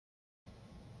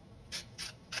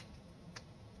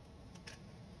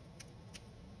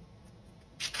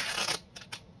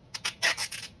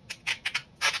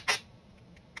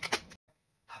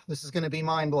This is going to be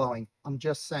mind-blowing. I'm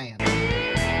just saying.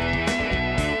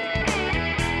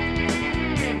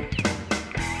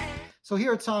 So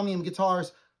here at Somnium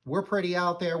Guitars, we're pretty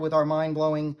out there with our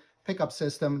mind-blowing pickup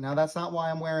system. Now, that's not why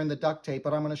I'm wearing the duct tape,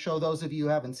 but I'm going to show those of you who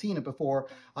haven't seen it before.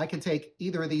 I can take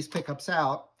either of these pickups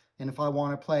out, and if I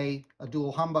want to play a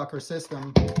dual humbucker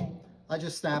system, I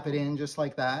just snap it in just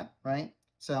like that, right?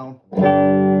 So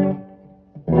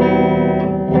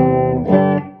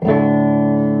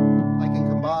I can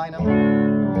combine them,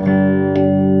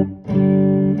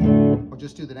 or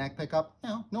just do the neck pickup, you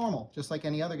know, normal, just like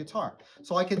any other guitar.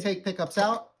 So I can take pickups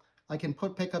out, I can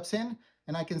put pickups in,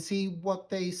 and I can see what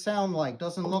they sound like.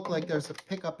 Doesn't look like there's a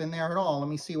pickup in there at all. Let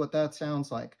me see what that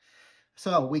sounds like.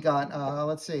 So we got,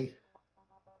 let's see.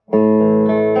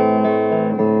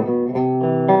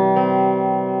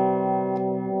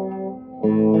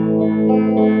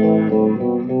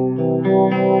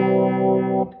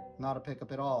 Not a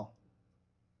pickup at all.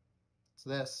 It's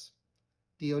this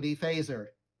DoD phaser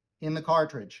in the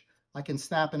cartridge. I can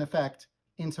snap an effect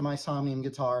into my Somnium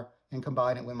guitar and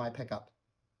combine it with my pickup.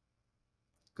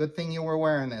 Good thing you were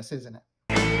wearing this, isn't it?